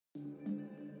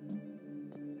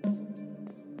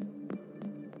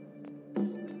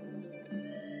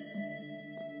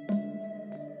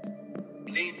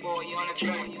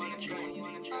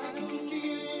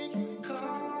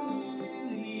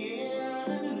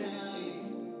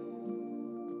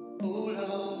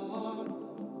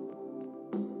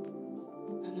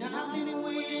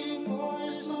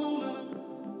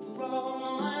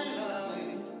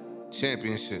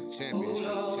Championship.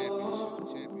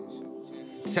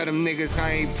 Tell them niggas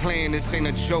I ain't playing, this ain't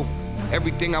a joke.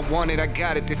 Everything I wanted, I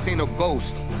got it, this ain't no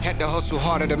boast. Had to hustle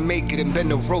harder to make it and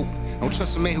bend the rope. Don't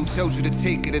trust a man who tells you to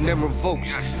take it and then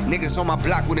revokes. Niggas on my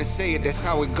block wouldn't say it, that's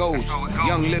how it goes.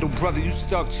 Young little brother, you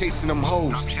stuck chasing them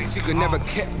hoes. Secret never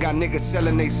kept, got niggas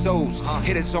selling they souls.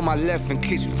 Hitters on my left in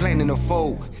case you planning to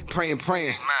fold. Praying.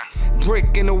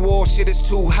 Brick in the wall, shit is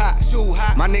too hot.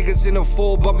 My niggas in the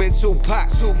full bumping Tupac.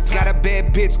 Got a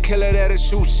bad bitch killer that'll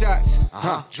shoot shots.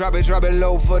 Drop it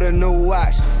low for the new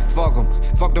watch.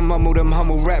 Fuck them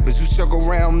humble rappers. You circle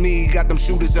around me, got them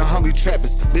shooters and hungry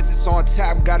trappers. Business on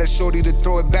top, got a shorty to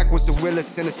throw it back. Was the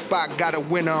realest in the spot, got a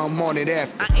winner, I'm on it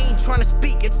after. I ain't tryna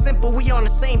speak, it's simple, we on the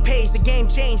same page. The game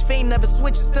changed, fame never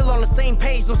switches, still on the same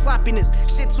page. No sloppiness,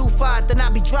 shit too far, then I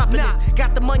be dropping this.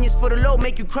 Got the onions for the low,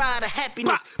 make you cry out of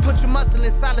happiness. Put your muscle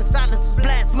in silence is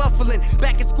blast muffling.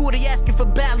 Back in school they asking for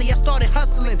Bally, I started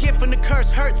hustling. Gift and the curse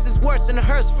hurts is worse than the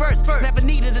hearse first. Never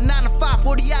needed a 9 to 5,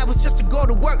 40 hours just to go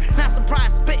to work. Not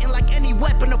surprised, spitting like any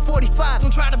weapon of 45.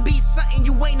 Don't try to be something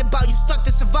you ain't about, you stuck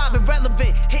to survive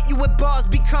irrelevant. Hit you with bars,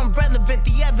 become relevant.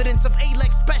 The evidence of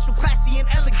A-Lexx, special, classy and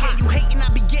elegant. You hating, I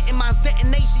be getting mine's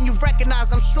detonation. You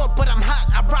recognize I'm short, but I'm hot.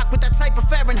 I rock with that type of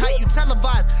Fahrenheit you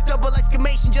televise. Double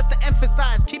exclamation just to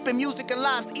emphasize. Keeping music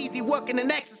alive's easy working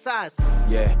and exercise.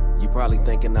 Yeah, you probably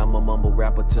thinking I'm a mumble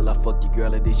rapper till I fuck your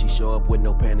girl and then she show up with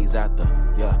no panties after.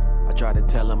 Yeah, I try to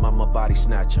tell him I'm a body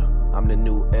snatcher. I'm the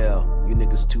new L, you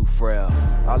niggas too frail.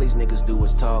 All these niggas do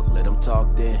is talk, let them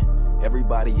talk then.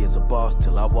 Everybody is a boss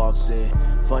till I walks in.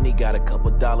 Funny, got a couple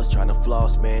dollars tryna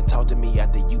floss, man. Talk to me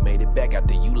after you made it back,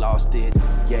 after you lost it.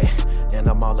 Yeah, and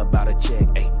I'm all about a check.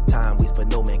 Ayy, time waits for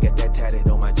no man, got that tatted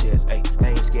on my chest. Ayy, I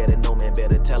ain't scared of no man,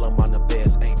 better tell him I'm the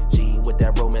best. Ayy, she ain't with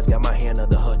that romance, got my hand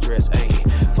under her dress.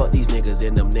 Ayy, fuck these niggas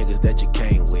and them niggas that you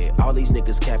came with. All these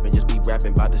niggas capping, just be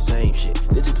rapping about the same shit.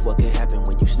 This is what could happen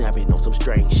when you snapping on some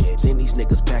strange shit. Seen these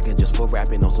niggas packing just for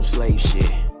rapping on some slave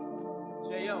shit.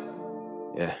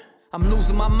 Jayo. Yeah. I'm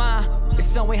losing my mind, it's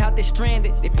some way how they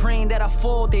stranded. They praying that I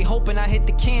fall, they hoping I hit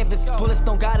the canvas. Bullets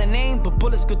don't got a name, but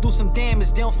bullets could do some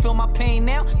damage. They don't feel my pain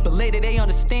now, but later they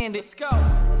understand it. Let's go.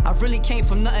 I really came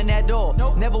from nothing at all.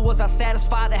 Nope. Never was I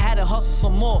satisfied, I had to hustle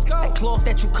some more. That cloth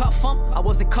that you cut from, I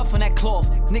wasn't cuffing that cloth.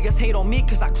 Niggas hate on me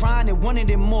cause I grind and wanted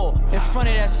it more. In front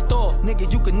of that store, nigga,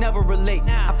 you could never relate.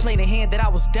 I played the hand that I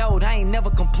was dealt, I ain't never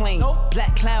complained. Nope.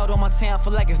 Black cloud on my town,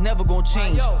 feel like it's never gonna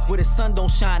change. Where the sun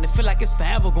don't shine, it feel like it's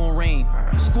forever gonna rain.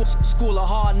 School of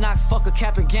hard knocks, fuck a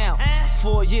cap and gown.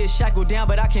 4 years shackled down,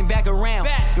 but I came back around.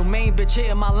 Your main bitch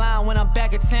hitting my line when I'm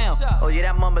back in town. Oh yeah,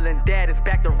 that mumbling dad is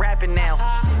back to rapping now.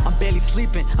 I'm barely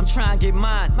sleeping, I'm trying to get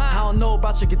mine. I don't know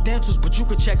about your credentials, but you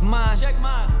could check mine.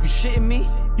 You shitting me?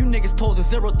 You niggas pose a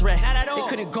zero threat. They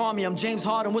couldn't guard me, I'm James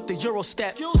Harden with the Euro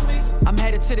step. Excuse me. I'm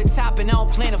headed to the top and I don't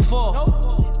plan to fall.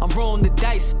 Nope. I'm rolling the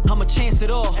dice, I'm a chance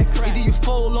at all. Either you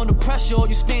fold on the pressure or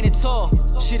you standing tall.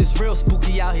 Shit is real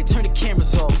spooky out here, turn the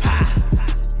cameras off. Ha!